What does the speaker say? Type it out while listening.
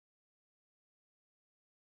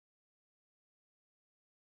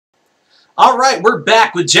Alright, we're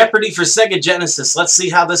back with Jeopardy for Sega Genesis. Let's see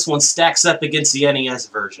how this one stacks up against the NES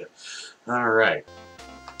version. Alright.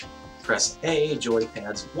 Press A,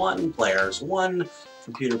 joypads 1, players 1,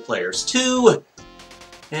 computer players 2,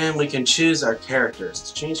 and we can choose our characters.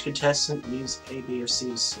 To change contestant, use A, B, or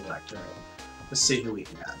C to select. Alright, let's see who we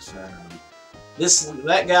have.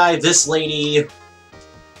 That guy, this lady.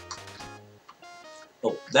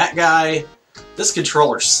 Oh, that guy. This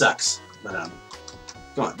controller sucks. But,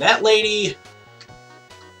 come on, that lady.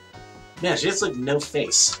 Man, she has like no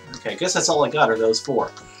face. Okay, I guess that's all I got are those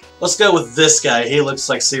four. Let's go with this guy. He looks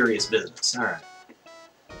like serious business. Alright.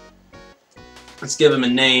 Let's give him a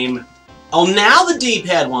name. Oh, now the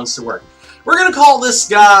D-pad wants to work. We're gonna call this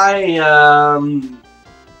guy,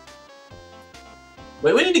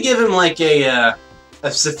 wait, we need to give him like a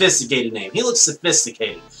sophisticated name. He looks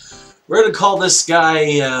sophisticated. We're gonna call this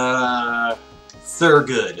guy,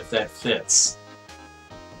 Thurgood, if that fits.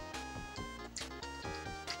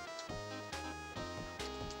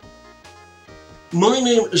 My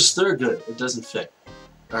name is Thurgood. It doesn't fit.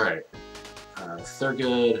 Alright.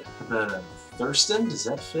 Thurgood. How about Thurston? Does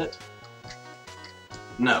that fit?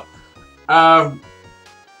 No.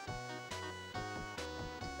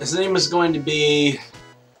 His name is going to be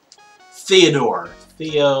Theodore.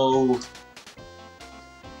 Theo.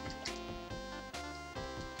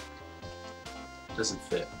 Doesn't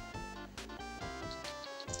fit.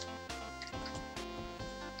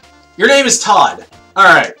 Your name is Todd.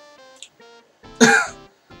 Alright.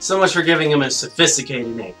 So much for giving him a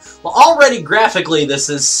sophisticated name. Well, already graphically this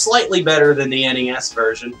is slightly better than the NES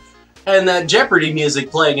version. And that Jeopardy music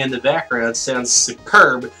playing in the background sounds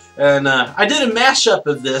superb. And I did a mashup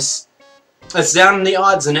of this. It's down in the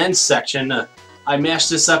odds and ends section. I mashed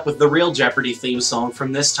this up with the real Jeopardy theme song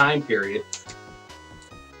from this time period.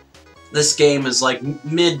 This game is like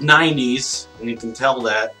mid-90s, and you can tell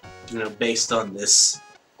that, you know, based on this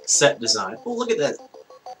set design. Oh, look at that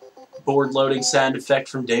board loading sound effect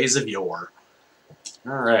from days of yore.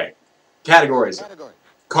 Alright. Categories.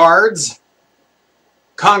 Cards.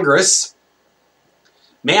 Congress.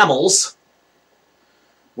 Mammals.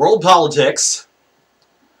 World politics.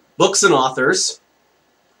 Books and authors.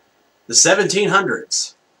 The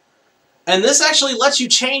 1700s. And this actually lets you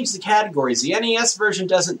change the categories. The NES version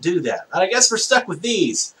doesn't do that. I guess we're stuck with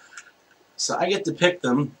these. So I get to pick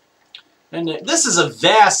them. And this is a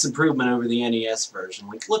vast improvement over the NES version.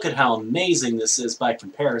 Like, look at how amazing this is by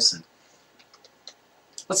comparison.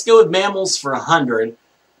 Let's go with mammals for 100.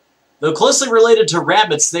 Though closely related to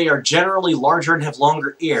rabbits, they are generally larger and have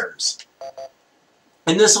longer ears.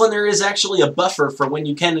 In this one, there is actually a buffer for when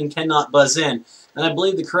you can and cannot buzz in. And I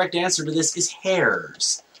believe the correct answer to this is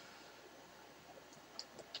hares.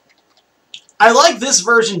 I like this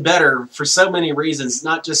version better for so many reasons,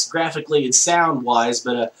 not just graphically and sound-wise,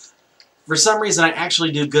 but for some reason I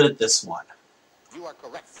actually do good at this one. You are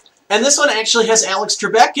correct. And this one actually has Alex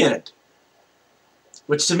Trebek in it,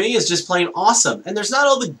 which to me is just plain awesome. And there's not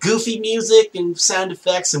all the goofy music and sound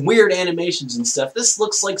effects and weird animations and stuff. This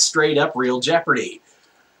looks like straight-up real Jeopardy.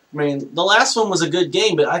 I mean, the last one was a good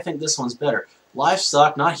game, but I think this one's better.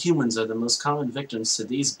 Livestock, not humans, are the most common victims to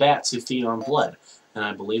these bats who feed on blood. And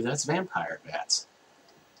I believe that's vampire bats.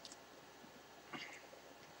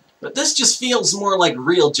 But this just feels more like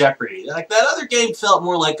real Jeopardy. Like that other game felt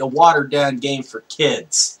more like a watered-down game for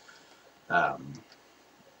kids.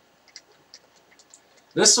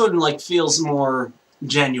 This one like feels more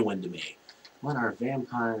genuine to me. What are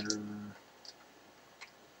vampire?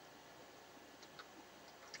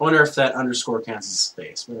 I wonder if that underscore counts as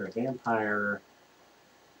space. What are vampire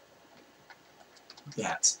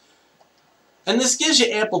bats? And this gives you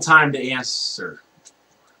ample time to answer.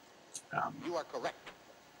 You are correct.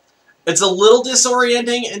 It's a little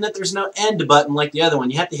disorienting in that there's no end button like the other one.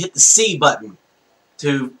 You have to hit the C button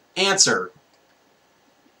to answer.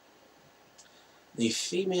 The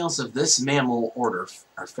females of this mammal order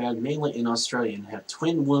are found mainly in Australia and have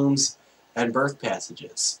twin wombs and birth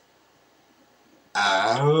passages.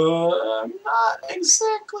 I'm not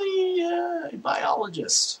exactly a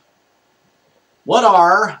biologist. What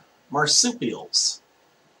are marsupials?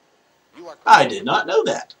 I did not know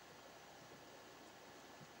that.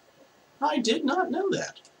 I did not know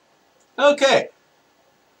that. Okay.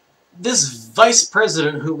 This vice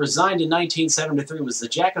president who resigned in 1973 was the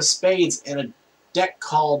Jack of Spades and a deck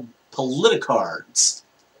called Politicards.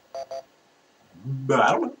 I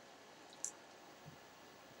don't know.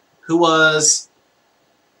 Who was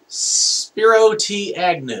Spiro T.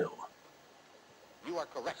 Agnew. You are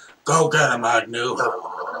correct. Go get him, Agnew.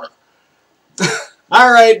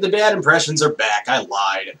 Alright, the bad impressions are back. I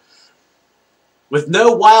lied. With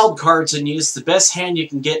no wild cards in use, the best hand you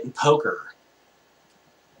can get in poker.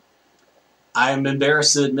 I am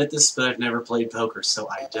embarrassed to admit this, but I've never played poker, so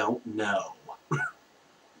I don't know.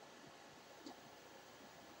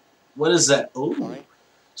 What is that? Ooh,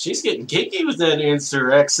 she's getting kinky with that answer.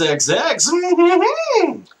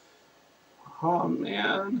 XXX. Oh,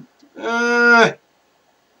 man.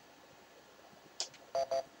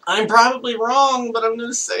 I'm probably wrong, but I'm going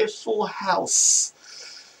to say Full House.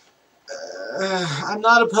 I'm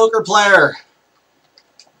not a poker player.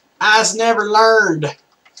 I's never learned.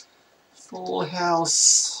 Full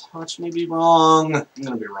House. Watch me be wrong. I'm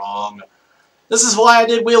going to be wrong. This is why I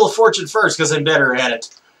did Wheel of Fortune first, because I'm better at it.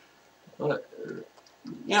 But,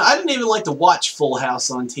 you know, I didn't even like to watch Full House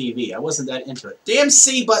on TV. I wasn't that into it. Damn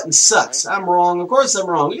C button sucks. I'm wrong. Of course I'm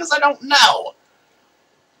wrong, because I don't know.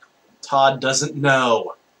 Todd doesn't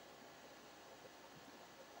know.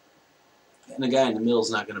 And the guy in the middle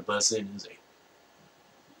is not going to buzz in, is he?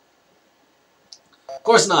 Of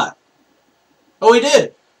course not. Oh, he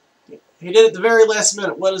did. He did at the very last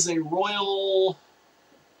minute. What is a royal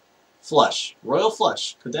flush? Royal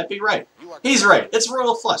flush. Could that be right? He's right. It's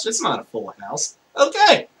royal flush. It's not a full house.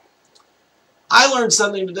 Okay. I learned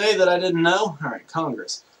something today that I didn't know. All right,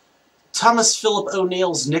 Congress. Thomas Philip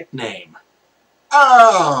O'Neill's nickname.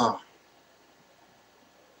 Oh.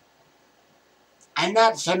 I'm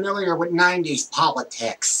not familiar with 90s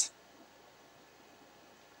politics.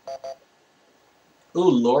 Ooh,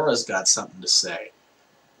 Laura's got something to say.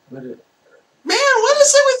 Man, what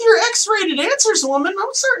is it with your X-rated answers, woman?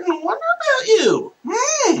 I'm starting to wonder about you.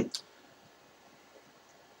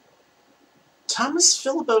 Thomas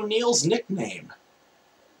Philip O'Neill's nickname.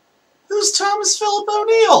 Who's Thomas Philip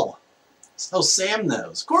O'Neill? Oh, Sam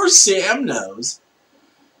knows. Of course Sam knows.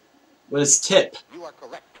 What is tip? You are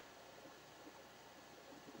correct.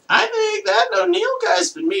 I think that O'Neill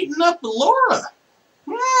guy's been meeting up with Laura.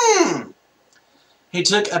 He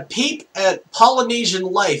took a peep at Polynesian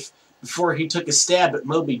life before he took a stab at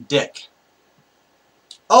Moby Dick.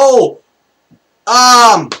 Oh!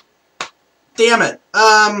 Damn it.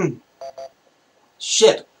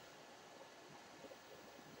 Shit.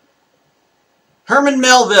 Herman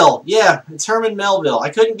Melville. Yeah, it's Herman Melville. I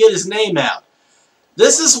couldn't get his name out.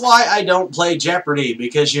 This is why I don't play Jeopardy,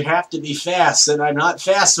 because you have to be fast, and I'm not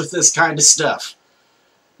fast with this kind of stuff.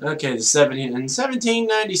 Okay, in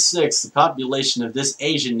 1796, the population of this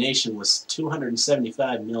Asian nation was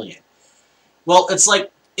 275 million. Well, it's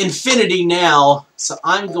like infinity now, so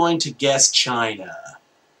I'm going to guess China.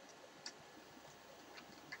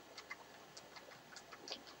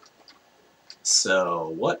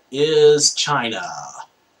 So, what is China?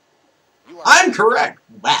 I'm correct.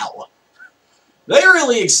 Wow. They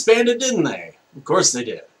really expanded, didn't they? Of course they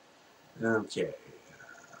did. Okay.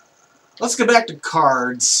 Let's go back to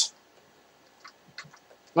cards.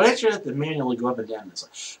 Well, actually, I have to manually go up and down this way.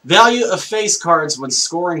 Value of face cards when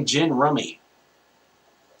scoring gin rummy.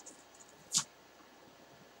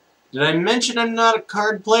 Did I mention I'm not a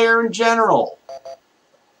card player in general?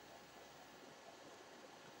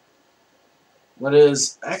 What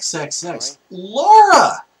is XXX?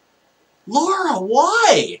 Laura! Laura,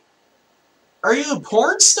 why? Are you a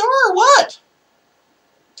porn star or what?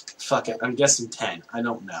 Fuck it, I'm guessing 10. I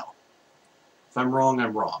don't know. If I'm wrong,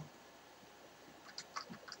 I'm wrong.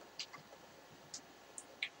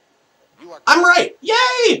 I'm right!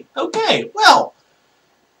 Yay! Okay, well,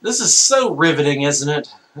 this is so riveting, isn't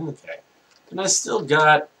it? Okay. And I still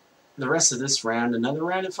got the rest of this round, another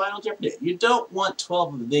round of Final Jeopardy. You don't want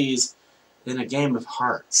 12 of these in a game of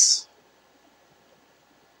hearts.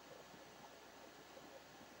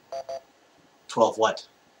 12 what?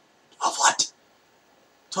 12 what?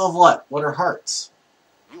 12 what? What are hearts?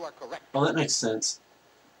 You are correct. Well, that makes sense.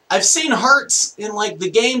 I've seen hearts in, like, the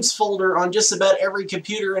games folder on just about every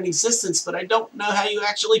computer in existence, but I don't know how you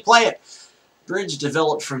actually play it. Bridge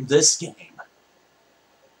developed from this game.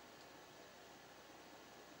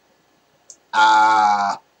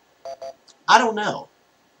 I don't know.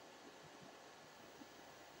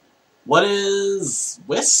 What is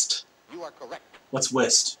whist? You are correct. What's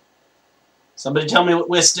whist? Somebody tell me what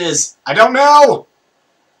whist is. I don't know!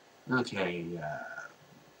 Okay,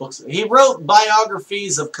 books. He wrote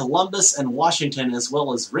biographies of Columbus and Washington as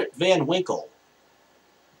well as Rip Van Winkle.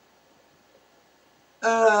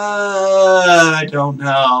 I don't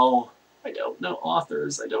know. I don't know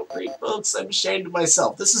authors. I don't read books. I'm ashamed of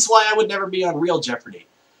myself. This is why I would never be on Real Jeopardy.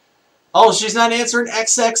 Oh, she's not answering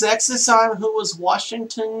XXX this time. Who was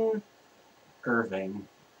Washington Irving?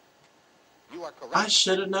 You are correct. I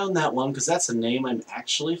should have known that one because that's a name I'm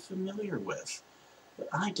actually familiar with. But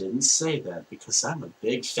I didn't say that because I'm a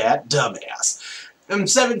big fat dumbass. In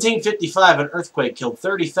 1755, an earthquake killed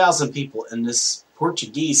 30,000 people in this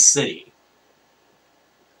Portuguese city.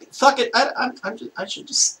 Fuck it, I should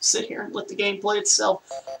just sit here and let the game play itself.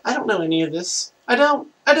 I don't know any of this. I don't.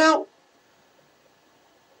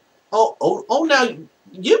 Oh, now,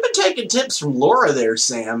 you've been taking tips from Laura there,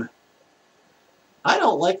 Sam. I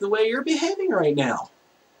don't like the way you're behaving right now.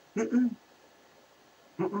 Nope,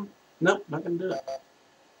 not gonna do it.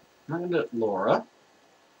 Not gonna do it, Laura.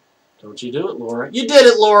 Don't you do it, Laura. You did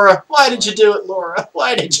it, Laura! Why did you do it, Laura?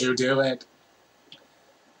 Why did you do it?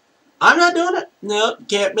 I'm not doing it. No,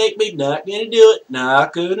 can't make me. Not gonna do it.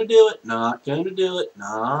 Not gonna do it. Not gonna do it.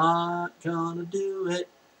 Not gonna do it.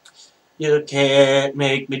 You can't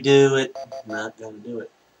make me do it. Not gonna do it.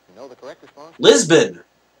 You know the correct response? Lisbon.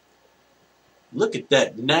 Look at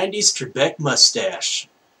that 90s Trebek mustache.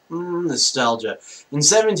 Nostalgia. In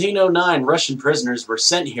 1709, Russian prisoners were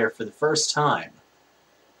sent here for the first time.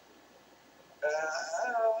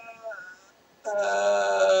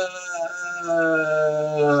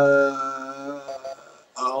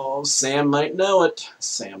 Oh, Sam might know it.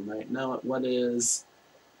 Sam might know it. What is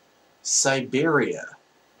Siberia?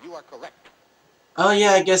 You are correct. Oh,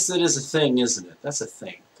 yeah, I guess that is a thing, isn't it? That's a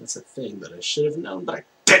thing. That's a thing that I should have known, but I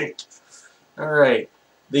didn't. Alright.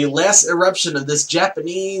 The last eruption of this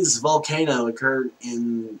Japanese volcano occurred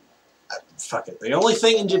in... fuck it. The only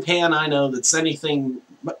thing in Japan I know that's anything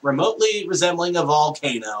remotely resembling a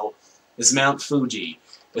volcano is Mount Fuji.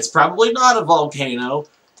 It's probably not a volcano,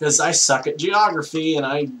 because I suck at geography, and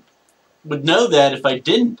I would know that if I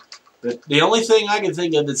didn't. But the only thing I can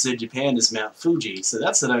think of that's in Japan is Mount Fuji, so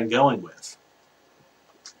that's what I'm going with.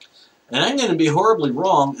 And I'm going to be horribly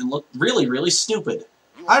wrong and look really, really stupid.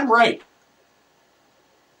 I'm right.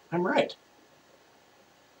 I'm right.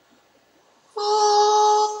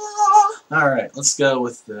 Alright, let's go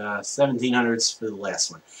with the 1700s for the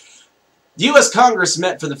last one. The U.S. Congress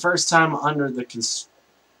met for the first time under the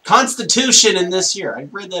Constitution in this year. I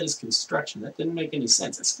read that as construction. That didn't make any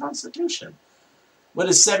sense. It's Constitution. What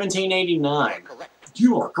is 1789?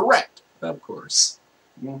 You are correct. Of course.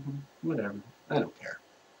 Whatever. I don't care.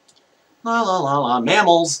 La la la la.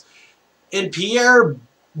 Mammals. In Pierre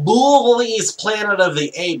Boulez's Planet of the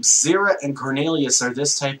Apes, Zira and Cornelius are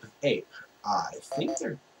this type of ape. I think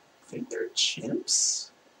they're chimps.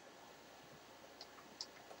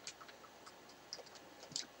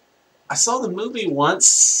 I saw the movie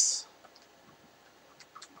once.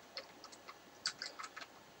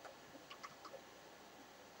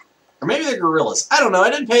 Or maybe they're gorillas. I don't know. I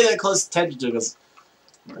didn't pay that close attention to it because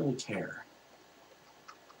I don't really care.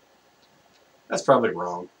 That's probably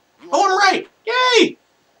wrong. Oh, I'm right! Yay!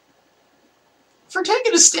 For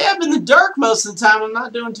taking a stab in the dark most of the time, I'm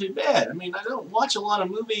not doing too bad. I mean, I don't watch a lot of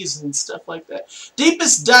movies and stuff like that.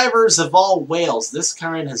 Deepest divers of all whales. This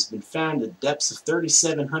kind has been found at depths of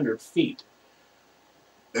 3,700 feet.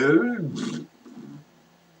 Ooh.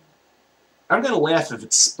 I'm going to laugh if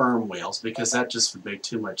it's sperm whales, because that just would make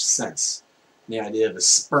too much sense. The idea of a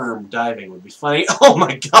sperm diving would be funny. Oh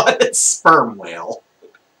my god, it's sperm whale.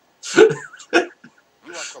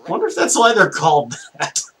 Wonder if that's why they're called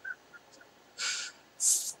that.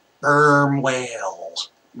 Sperm whale.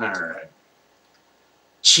 Alright.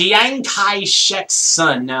 Chiang Kai-shek's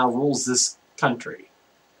son now rules this country.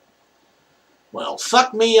 Well,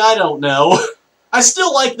 fuck me, I don't know. I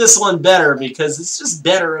still like this one better because it's just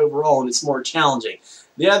better overall and it's more challenging.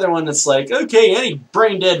 The other one, it's like, okay, any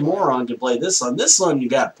brain-dead moron can play this one. This one you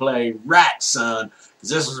gotta play right, son, because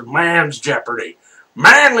this is man's Jeopardy.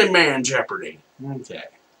 Manly man Jeopardy. Okay.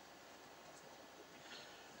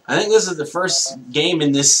 I think this is the first game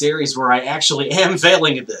in this series where I actually am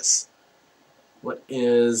failing at this. What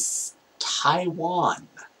is Taiwan?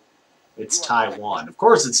 It's Taiwan. Of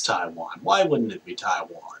course it's Taiwan. Why wouldn't it be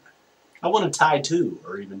Taiwan? I want to tie 2,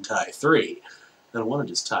 or even tie 3. I don't want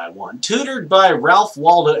to just tie 1. Tutored by Ralph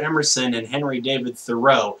Waldo Emerson and Henry David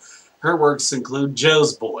Thoreau, her works include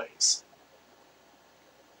Joe's Boys.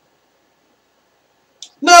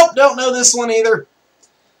 Nope, don't know this one either.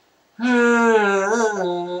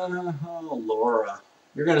 Oh, Laura.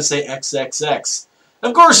 You're going to say XXX.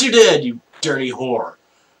 Of course you did, you dirty whore.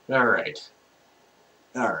 Alright.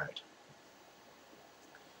 Alright.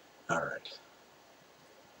 Alright.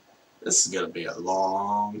 This is going to be a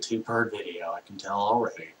long 2-part video, I can tell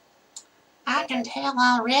already. I can tell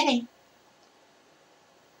already.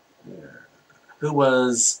 Who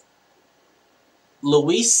was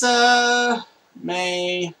Louisa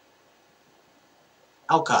May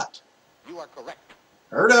Alcott? You are correct.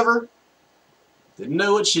 Heard of her. Didn't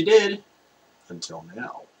know what she did until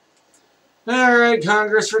now. Alright,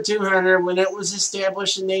 Congress for 200. When it was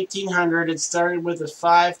established in 1800, it started with a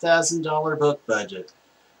 $5,000 book budget.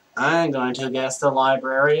 I'm going to guess the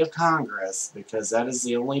Library of Congress, because that is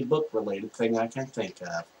the only book-related thing I can think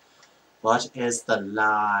of. What is the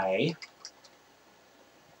lie?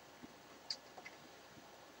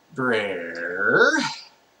 Brer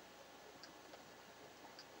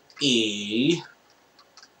E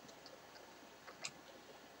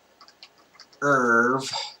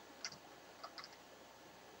Irv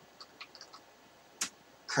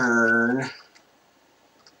Kern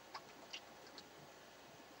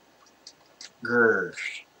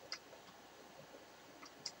Gersh.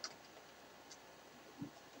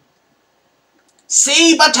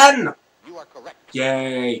 C button! You are correct.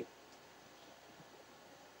 Yay.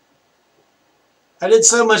 I did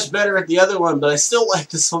so much better at the other one, but I still like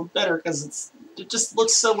this one better because it just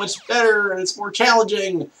looks so much better and it's more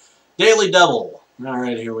challenging. Daily double.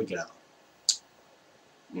 Alright, here we go.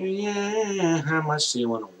 Yeah, how much do you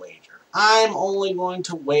want to wager? I'm only going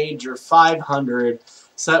to wager 500,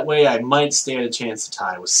 so that way I might stand a chance to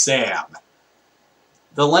tie with Sam.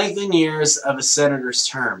 The length in years of a senator's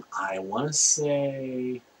term. I want to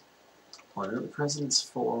say one of the president's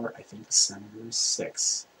 4, I think the senator is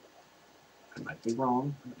 6. I might be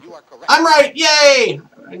wrong. You are correct. I'm right! Yay!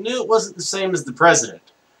 I knew it wasn't the same as the president.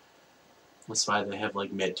 That's why they have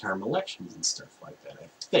like midterm elections and stuff like that, I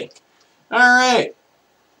think. Alright.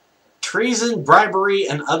 Treason, bribery,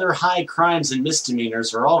 and other high crimes and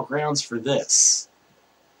misdemeanors are all grounds for this.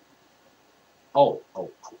 Oh,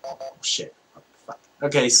 shit. Oh, fuck.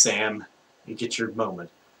 Okay, Sam. You get your moment.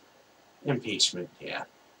 Impeachment, yeah.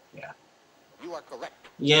 You are correct.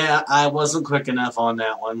 Yeah, I wasn't quick enough on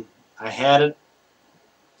that one. I had it.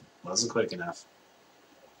 Wasn't quick enough.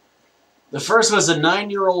 The first was a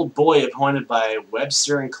 9-year-old boy appointed by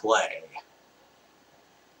Webster and Clay.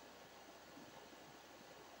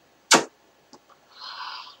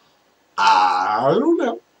 I don't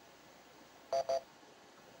know.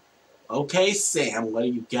 Okay, Sam. What do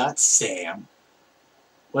you got, Sam?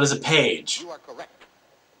 What is a page? You are correct.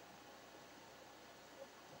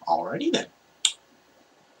 Alrighty then.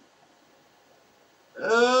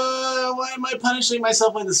 Why am I punishing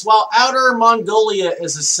myself like this? While Outer Mongolia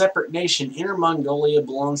is a separate nation, Inner Mongolia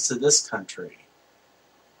belongs to this country.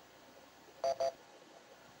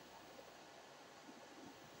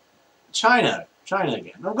 China. China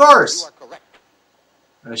again. Of course! You are correct.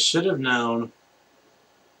 I should have known.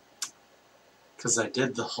 Because I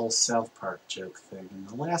did the whole South Park joke thing in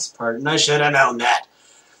the last part, and I should have known that.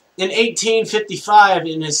 In 1855,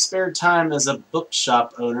 in his spare time as a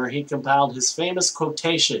bookshop owner, he compiled his famous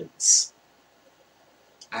quotations.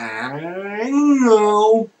 I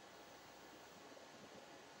know.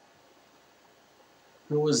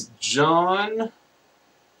 Who was John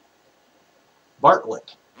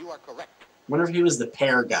Bartlett. You are correct. Wonder if he was the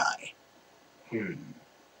pear guy.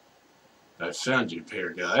 I found you, pear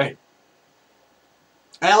guy.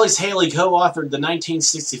 Alex Haley co-authored the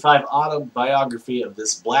 1965 autobiography of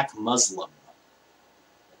this black Muslim.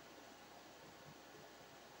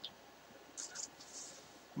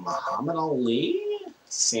 Muhammad Ali?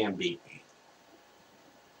 Sam beat me.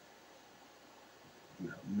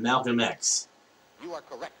 No, Malcolm X. You are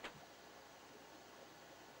correct.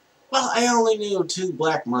 Well, I only knew 2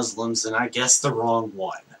 black Muslims, and I guessed the wrong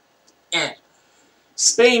one.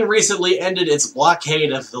 Spain recently ended its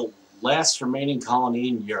blockade of the last remaining colony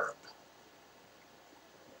in Europe.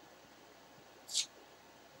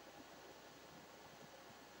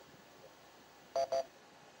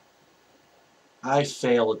 I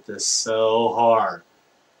fail at this so hard.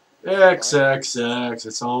 X, X, X.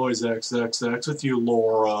 It's always X, X, X with you,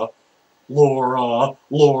 Laura. Laura.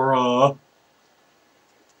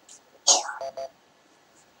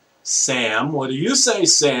 Sam. What do you say,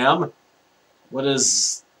 Sam? What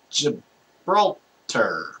is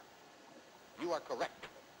Gibraltar? You are correct.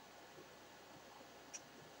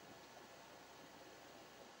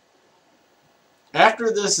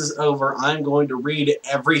 After this is over, I'm going to read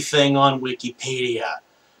everything on Wikipedia.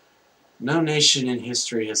 No nation in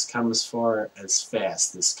history has come as far as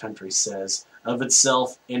fast, this country says, of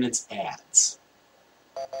itself in its ads.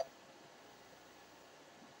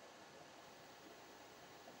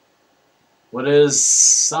 What is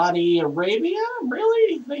Saudi Arabia?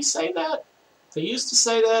 Really? They say that? They used to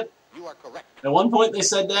say that? You are correct. At one point they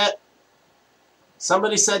said that?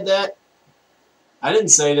 Somebody said that? I didn't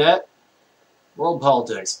say that. World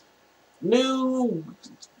politics. New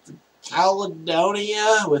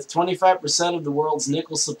Caledonia, with 25% of the world's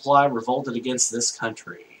nickel supply, revolted against this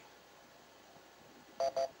country.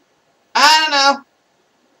 I don't know.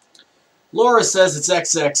 Laura says it's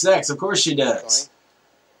XXX. Of course she does. Sorry.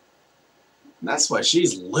 And that's why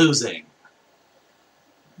she's losing.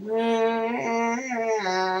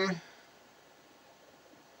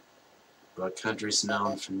 What country's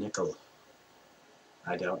known for nickel?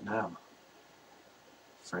 I don't know.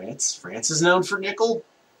 France? France is known for nickel?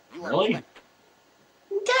 You are Really? correct.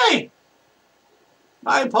 Okay.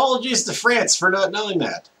 My apologies to France for not knowing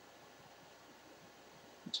that.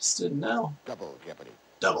 I just didn't know. Double Jeopardy.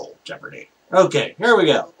 Double Jeopardy. Okay, here we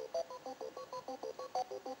go.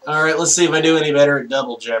 Alright, let's see if I do any better at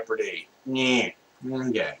Double Jeopardy. Yeah.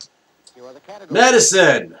 Okay. Here are the categories.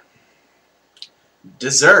 Medicine.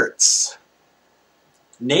 Desserts.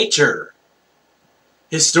 Nature.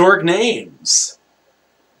 Historic names.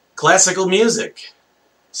 Classical music.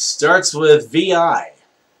 Starts with VI.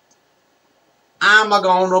 I'm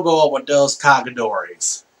gonna go with those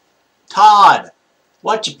categories. Todd.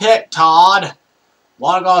 What you pick, Todd?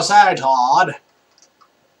 What I gonna say, Todd?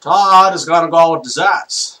 Todd is gonna go with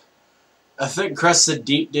desserts. A thick crusted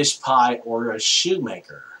deep dish pie or a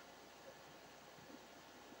shoemaker.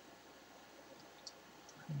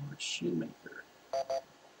 Or a shoemaker.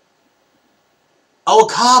 Oh, a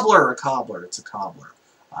cobbler! A cobbler. It's a cobbler.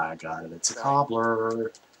 I got it. It's a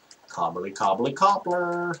cobbler. Cobbly, cobbly,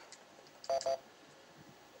 cobbler.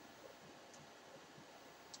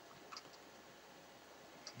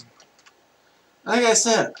 Like I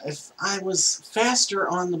said, if I was faster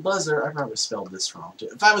on the buzzer, I probably spelled this wrong too.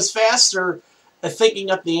 If I was faster at thinking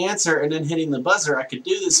up the answer and then hitting the buzzer, I could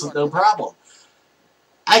do this with no problem.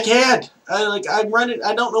 I can't. I'm running.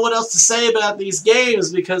 I don't know what else to say about these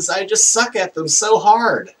games because I just suck at them so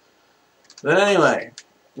hard. But anyway,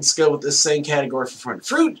 let's go with this same category for fun.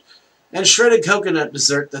 Fruit and shredded coconut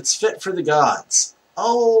dessert that's fit for the gods.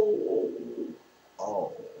 Oh.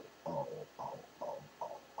 Oh. Oh. Oh. Oh.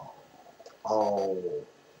 Oh. Oh.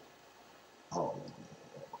 Oh.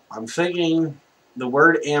 I'm thinking the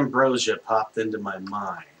word ambrosia popped into my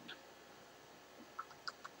mind.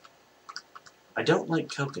 I don't like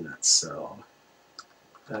coconuts, so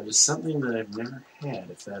that is something that I've never had,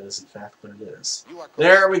 if that is in fact what it is. You are correct.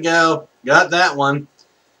 There we go. Got that one.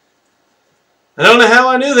 I don't know how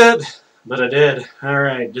I knew that, but I did.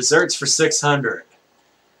 Alright, desserts for 600.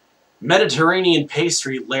 Mediterranean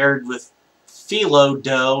pastry layered with phyllo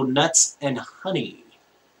dough, nuts, and honey.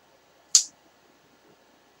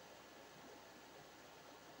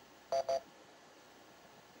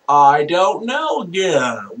 I don't know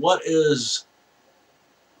again. What is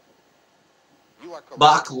You are correct.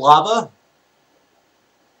 baklava?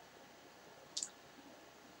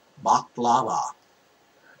 Baklava.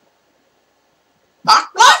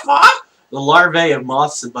 Baklava? The larvae of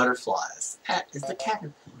moths and butterflies. That is the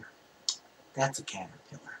caterpillar. That's a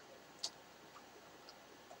caterpillar.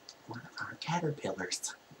 What are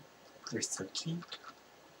caterpillars? They're so cute.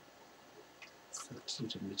 So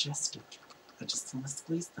cute and majestic. I just want to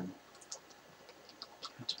squeeze them.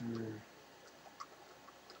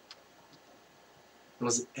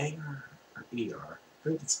 Was it A or ER? I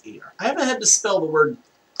think it's ER. I haven't had to spell the word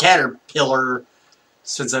caterpillar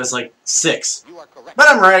since I was like 6. You are correct. But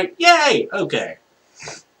I'm right. Yay! Okay.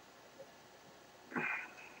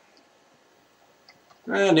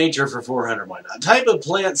 Nature for 400, why not? Type of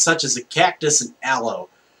plant such as a cactus and aloe.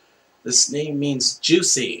 This name means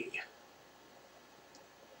juicy.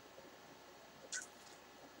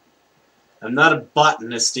 I'm not a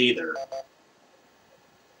botanist either.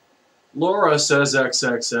 Laura says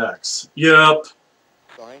XXX. Yep.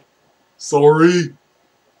 Sorry. Sorry.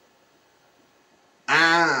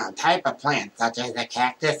 Type of plant such as a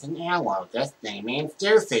cactus and aloe. This name means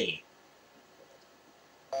juicy.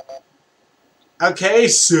 Okay,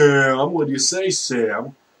 Sam. What do you say,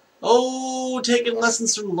 Sam? Oh, taking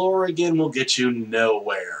lessons from Laura again will get you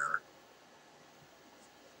nowhere.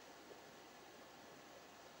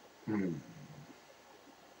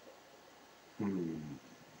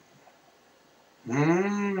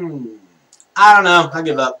 I don't know. I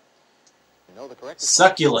give up. You know the correct.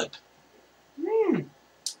 Succulent.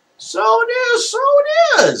 So it is. So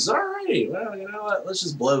it is. Alrighty. Well, you know what? Let's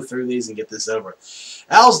just blow through these and get this over.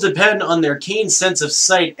 Owls depend on their keen sense of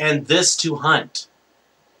sight and this to hunt.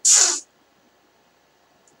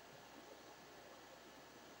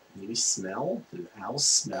 Maybe smell? Do owls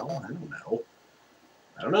smell? I don't know.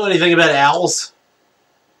 I don't know anything about owls.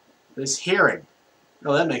 There's hearing.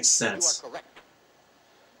 Oh, that makes You sense. are correct.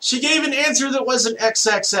 She gave an answer that wasn't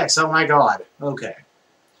XXX. Oh my god. Okay.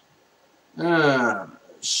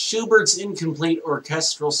 Schubert's Incomplete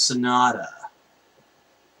Orchestral Sonata.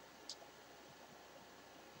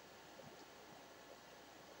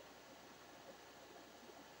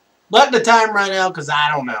 Let the time run out because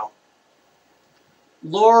I don't know.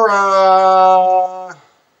 Laura.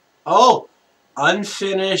 Oh,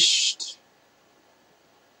 unfinished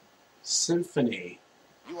symphony.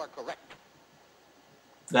 You are correct.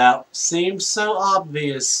 That seems so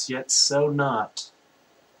obvious, yet so not.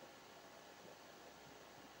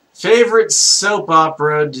 Favorite soap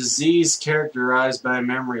opera, disease characterized by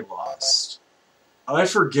memory loss. I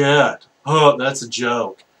forget. Oh, that's a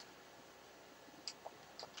joke.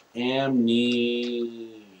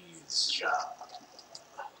 Amnesia.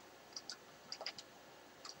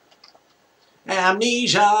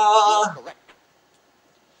 Amnesia. You are correct.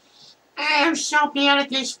 I'm so bad at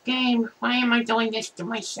this game. Why am I doing this to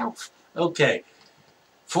myself? Okay.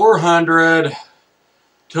 400.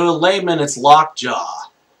 To a layman, it's lockjaw.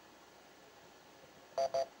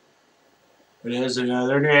 It has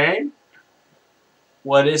another name.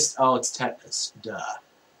 What is... Oh, it's tetanus. Duh.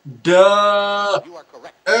 Duh! You are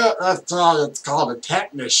correct. That's all it's called, a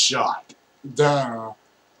tetanus shot. Duh.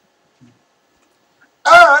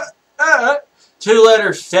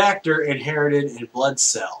 Two-letter factor inherited in blood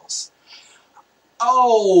cells.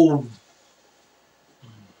 Oh.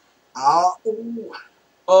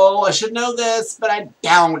 Oh, I should know this, but I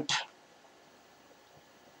don't.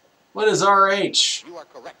 What is RH? You are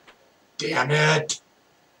correct. Damn it.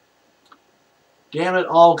 Damn it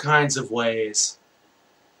all kinds of ways.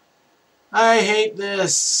 I hate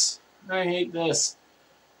this. I hate this.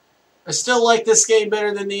 I still like this game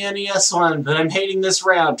better than the NES one, but I'm hating this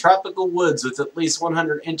round. Tropical woods with at least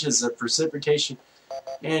 100 inches of precipitation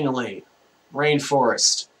annually.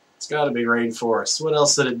 Rainforest. It's got to be rainforest. What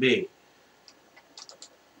else would it be?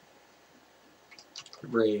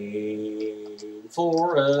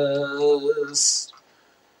 Rainforest.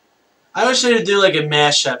 I wish I could do like a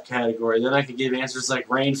mashup category. Then I could give answers like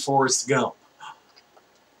Rainforest Gump.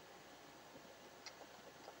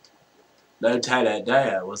 Lieutenant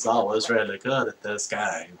Dan was always really good at this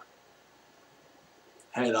game.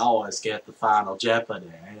 He'd always get the final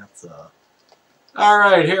Jeopardy answer.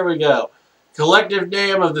 Alright, here we go. Collective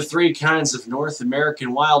name of the 3 kinds of North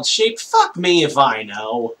American wild sheep. Fuck me if I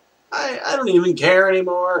know. I don't even care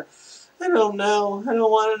anymore. I don't know. I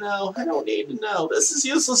don't want to know. I don't need to know. This is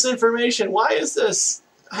useless information. Why is this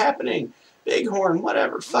happening? Bighorn,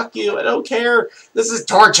 whatever. Fuck you. I don't care. This is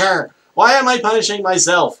torture. Why am I punishing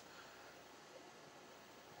myself?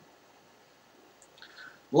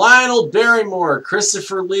 Lionel Barrymore,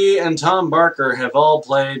 Christopher Lee, and Tom Barker have all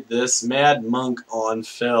played this mad monk on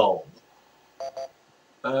film.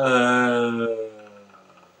 What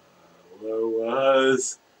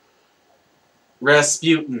was?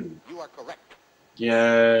 Rasputin. You are correct.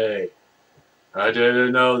 Yay. I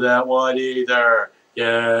didn't know that one either.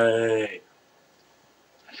 Yay.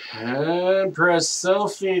 Empress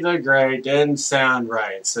Sophie the Great didn't sound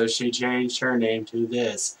right, so she changed her name to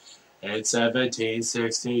this in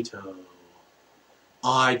 1762.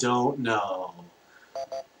 I don't know.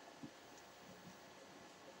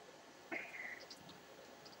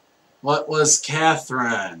 What was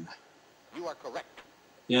Catherine? You are correct.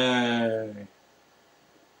 Yay.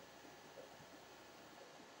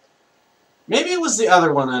 Maybe it was the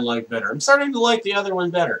other one I liked better. I'm starting to like the other one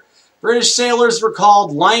better. British sailors were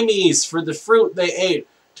called limeys for the fruit they ate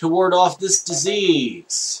to ward off this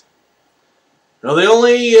disease. Well, the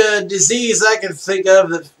only disease I can think of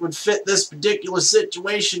that would fit this particular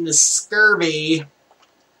situation is scurvy.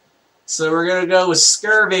 So we're going to go with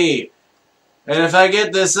scurvy. And if I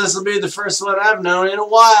get this, this will be the first one I've known in a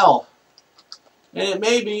while. And it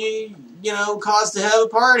may be, you know, cause to have a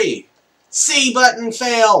party. C button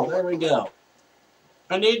fail. There we go.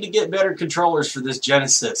 I need to get better controllers for this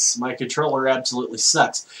Genesis. My controller absolutely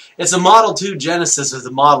sucks. It's a Model 2 Genesis with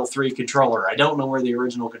a Model 3 controller. I don't know where the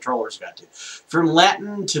original controllers got to. From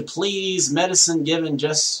Latin to please, medicine given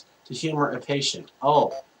just to humor a patient.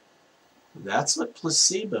 Oh, that's what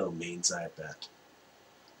placebo means, I bet.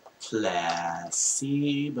 Placebo.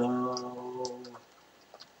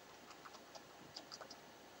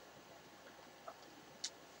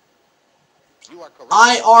 You are correct.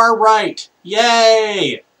 I are right.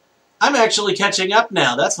 Yay! I'm actually catching up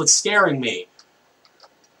now. That's what's scaring me.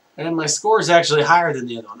 And my score is actually higher than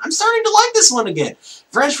the other one. I'm starting to like this one again.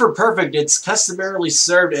 French for perfect, it's customarily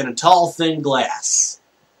served in a tall, thin glass.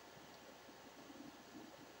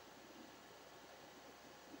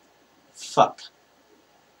 Fuck.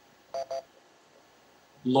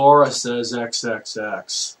 Laura says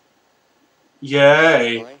XXX.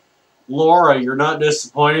 Yay. Sorry. Laura, you're not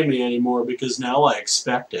disappointing me anymore because now I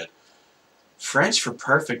expect it. French for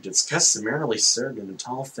perfect, it's customarily served in a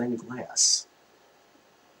tall, thin glass.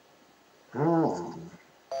 Oh.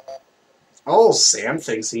 Oh, Sam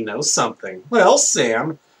thinks he knows something. Well,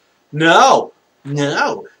 Sam, no.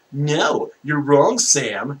 No, no, you're wrong,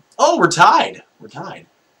 Sam. Oh, we're tied. We're tied.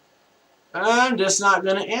 I'm just not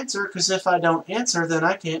going to answer, because if I don't answer, then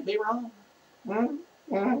I can't be wrong.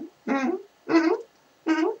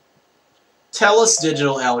 Tell us,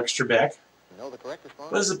 digital Alex Trebek. You know the correct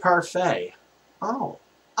response? What is a parfait? Oh,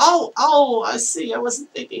 I see. I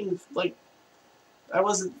wasn't thinking of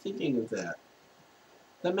that.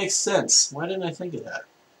 That makes sense. Why didn't I think of that?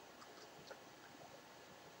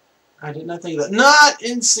 I did not think of that. Not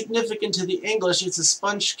insignificant to the English, it's a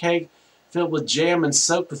sponge cake filled with jam and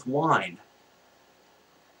soaked with wine.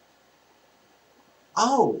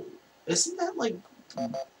 Oh, isn't that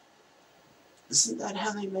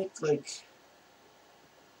how they make, like...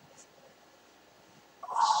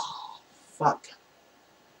 Oh, fuck.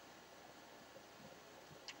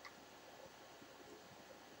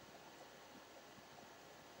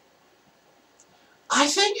 I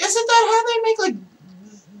think, isn't that how they make, like,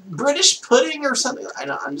 British pudding or something?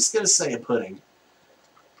 I'm just going to say a pudding.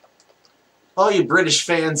 All you British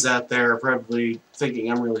fans out there are probably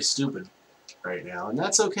thinking I'm really stupid right now, and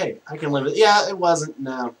that's okay. I can live with it. Yeah, it wasn't,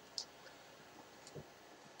 no.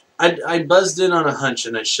 I buzzed in on a hunch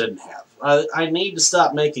and I shouldn't have. I need to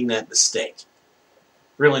stop making that mistake.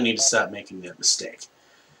 Really need to stop making that mistake.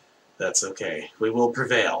 That's okay. We will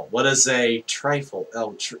prevail. What is a trifle?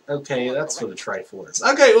 Oh, okay, that's what a trifle is.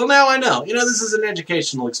 Okay, well now I know. You know, this is an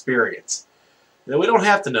educational experience. You know, we don't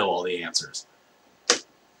have to know all the answers.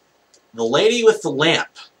 The lady with the lamp.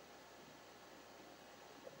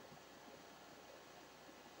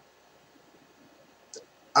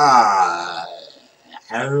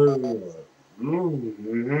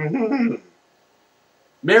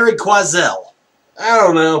 Mary Quazell. I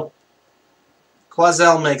don't know.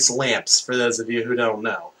 Quazell makes lamps, for those of you who don't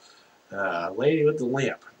know. Lady with the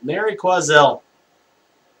lamp. Mary Quazell.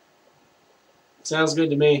 Sounds good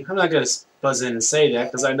to me. I'm not going to buzz in and say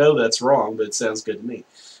that, because I know that's wrong, but it sounds good to me.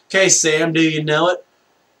 Okay, Sam, do you know it?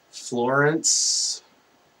 Florence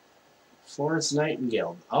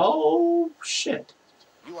Nightingale. Oh, shit.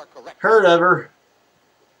 You are correct. Heard of her.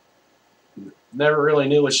 Never really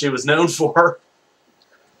knew what she was known for.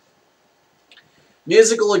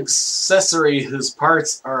 Musical accessory whose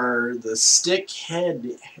parts are the stick,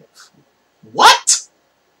 head... What?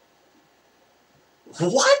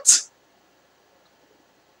 What?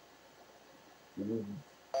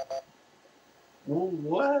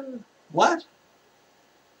 What? What?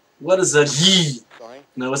 What is a he? Sorry.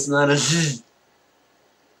 No, it's not a he.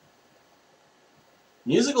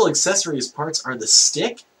 Musical accessories parts are the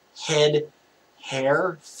stick, head,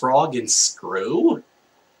 hair, frog, and screw?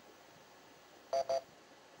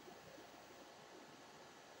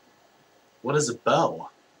 What is a bow?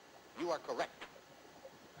 You are correct.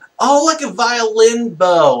 Oh, like a violin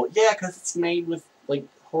bow. Yeah, because it's made with, like,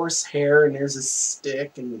 horse hair, and there's a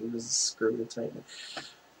stick, and there's a screw to tighten it.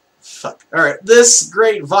 Fuck. Alright, this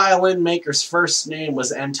great violin maker's first name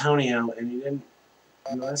was Antonio, and he didn't...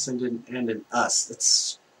 The last name didn't end in us.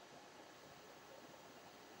 It's...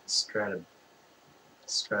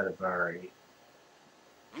 Stradivari.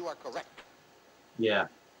 You are correct. Yeah.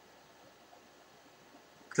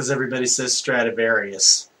 Because everybody says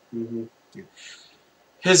Stradivarius. Yeah.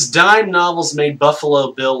 His dime novels made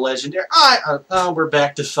Buffalo Bill legendary. We're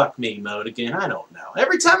back to fuck me mode again. I don't know.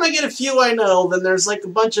 Every time I get a few I know, then there's like a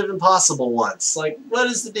bunch of impossible ones. Like, what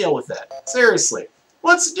is the deal with that? Seriously.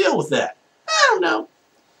 What's the deal with that? I don't know.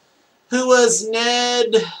 Who was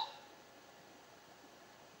Ned...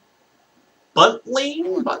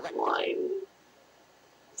 Buntline?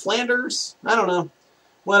 Flanders? I don't know.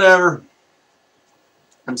 Whatever.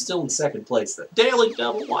 I'm still in second place, though. Daily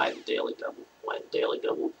Double? Why the Daily Double? Why the Daily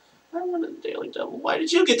Double? I wanted the Daily Double. Why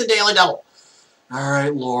did you get the Daily Double?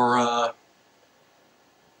 Alright, Laura.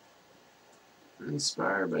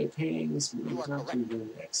 Inspired by paintings,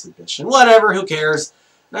 exhibition. Whatever, who cares?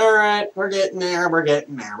 Alright, we're getting there, we're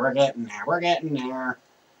getting there, we're getting there, we're getting there.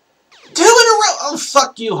 2 in a row! Oh,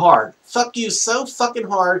 fuck you hard. Fuck you so fucking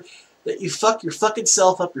hard that you fuck your fucking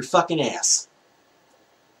self up your fucking ass.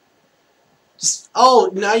 Oh,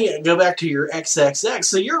 now you go back to your XXX,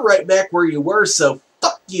 so you're right back where you were, so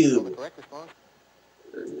fuck you.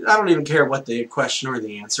 I don't even care what the question or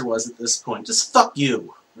the answer was at this point. Just fuck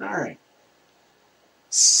you. Alright.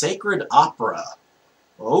 Sacred Opera.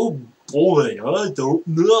 Oh boy, I don't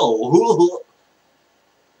know.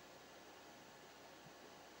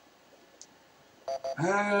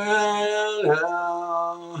 Hello.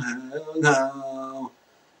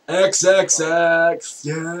 XXX.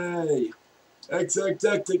 Yay.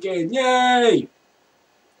 XXX again. Yay!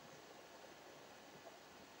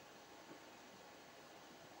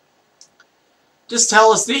 Just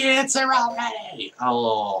tell us the answer already.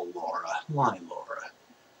 Oh, Laura. Why, Laura?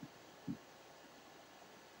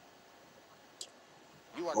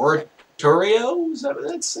 You are correct. Oratorio? Is that what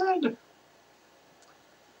that said?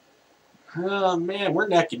 Oh, man, we're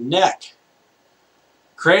neck and neck.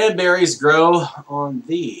 Cranberries grow on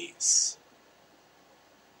these.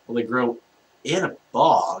 Well, they grow in a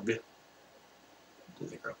bog. Do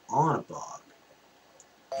they grow on a bog?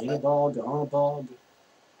 In a bog, on a bog?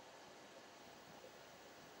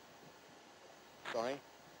 Sorry.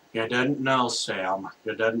 You didn't know, Sam.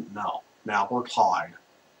 You didn't know. Now we're tied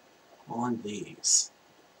on these.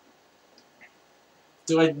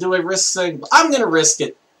 Do I risk saying? I'm gonna risk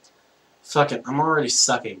it. Fuck it. I'm already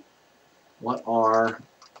sucking. What are?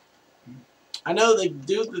 I know they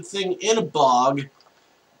do the thing in a bog.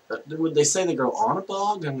 Would they say they grow on a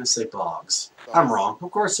bog? I'm gonna say bogs. I'm wrong.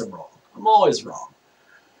 Of course I'm wrong. I'm always wrong.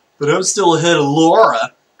 But I'm still ahead of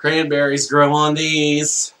Laura. Cranberries grow on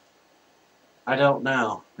these. I don't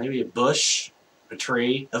know. Maybe a bush, a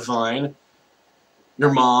tree, a vine.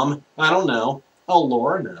 Your mom. I don't know. Oh,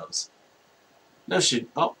 Laura knows. No, she.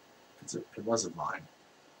 Oh, it was a vine.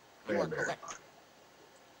 Cranberry vine.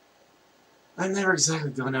 I'm never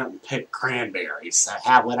exactly going out and pick cranberries, so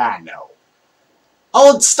how would I know?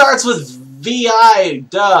 Oh, it starts with VI.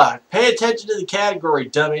 Duh. Pay attention to the category,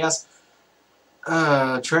 dumbass.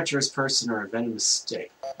 Treacherous person or a venomous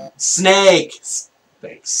snake. Snake.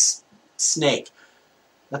 Thanks. Snake.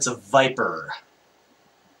 That's a viper.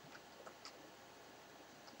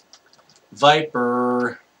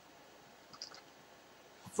 Viper.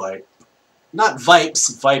 Not vipes,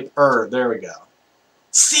 viper. There we go.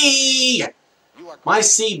 C! My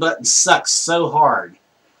C button sucks so hard.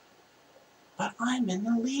 But I'm in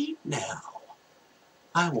the lead now.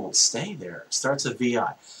 I won't stay there. It starts with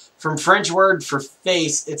VI. From French word for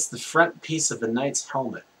face, it's the front piece of a knight's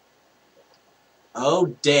helmet.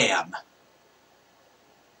 Oh, damn.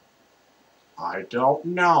 I don't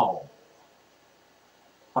know.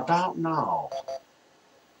 I don't know.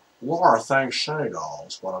 Laura thinks she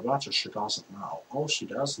knows, but I bet you she doesn't know. Oh, she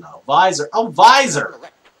does know. Visor. Oh, visor!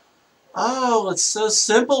 Oh, it's so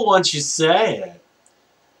simple once you say it.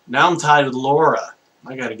 Now I'm tied with Laura.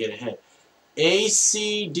 I gotta get ahead. A,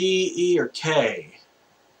 C, D, E, or K?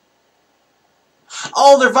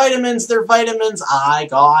 Oh, they're vitamins. They're vitamins. I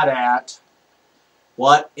got it.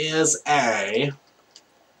 What is a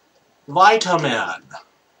vitamin?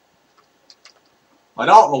 I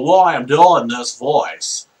don't know why I'm doing this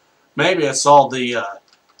voice. Maybe it's all the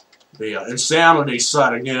insanity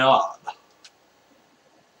setting in. Well,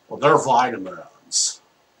 they're vitamins.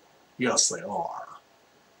 Yes, they are.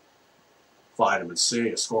 Vitamin C,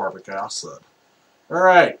 ascorbic acid.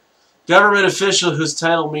 Alright. Government official whose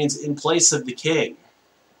title means in place of the king.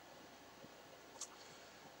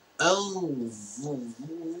 Oh.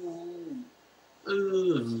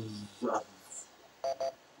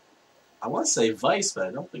 I want to say vice, but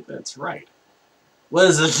I don't think that's right. What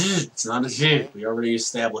is it? It's not a G. We already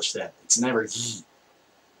established that. It's never G.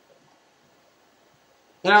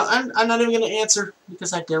 You know, I'm not even going to answer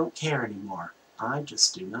because I don't care anymore. I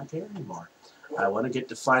just do not care anymore. I want to get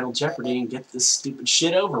to Final Jeopardy and get this stupid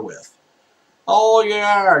shit over with. Oh,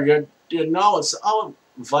 yeah, you know it's... Oh,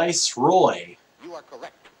 Viceroy. You are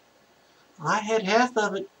correct. I had half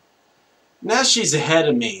of it. Now she's ahead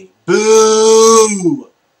of me. Boo!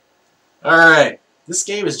 Alright. This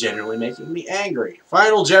game is generally making me angry.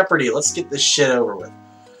 Final Jeopardy. Let's get this shit over with.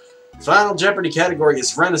 Final Jeopardy category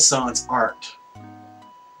is Renaissance art.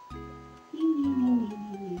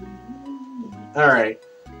 Alright.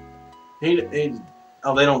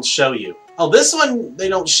 Oh, they don't show you. Oh, this one, they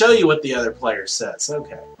don't show you what the other player says.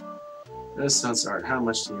 Okay. Renaissance art. How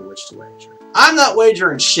much do you wish to wager? I'm not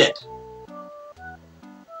wagering shit.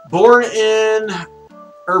 Born in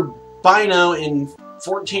Urbino in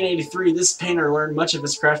 1483, this painter learned much of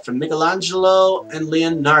his craft from Michelangelo and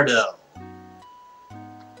Leonardo.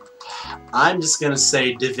 I'm just going to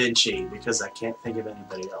say Da Vinci because I can't think of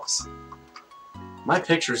anybody else. My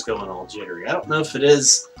picture's going all jittery. I don't know if it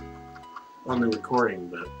is on the recording,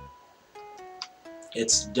 but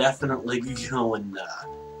it's definitely going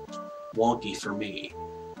wonky for me.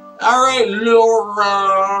 Alright,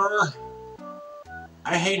 Laura!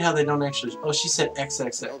 I hate how they don't actually... Oh, she said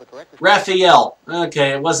XXX. Raphael.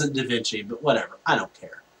 Okay, it wasn't Da Vinci, but whatever. I don't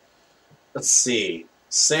care. Let's see.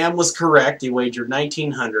 Sam was correct. He wagered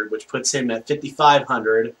 1,900, which puts him at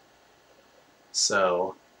 5,500.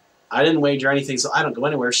 So, I didn't wager anything, so I don't go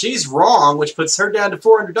anywhere. She's wrong, which puts her down to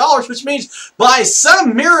 $400, which means, by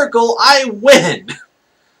some miracle, I win!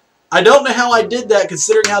 I don't know how I did that,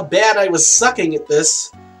 considering how bad I was sucking at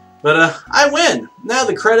this. But, I win. Now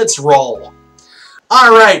the credits roll.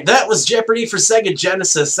 Alright, that was Jeopardy for Sega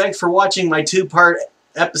Genesis. Thanks for watching my two-part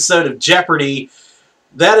episode of Jeopardy.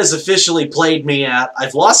 That has officially played me out.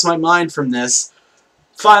 I've lost my mind from this.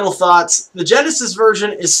 Final thoughts. The Genesis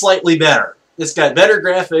version is slightly better. It's got better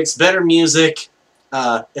graphics, better music.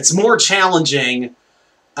 It's more challenging.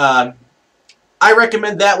 I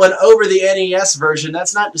recommend that one over the NES version.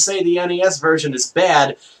 That's not to say the NES version is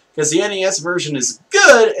bad, because the NES version is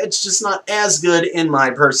good. It's just not as good in my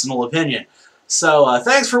personal opinion. So,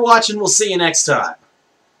 thanks for watching. We'll see you next time.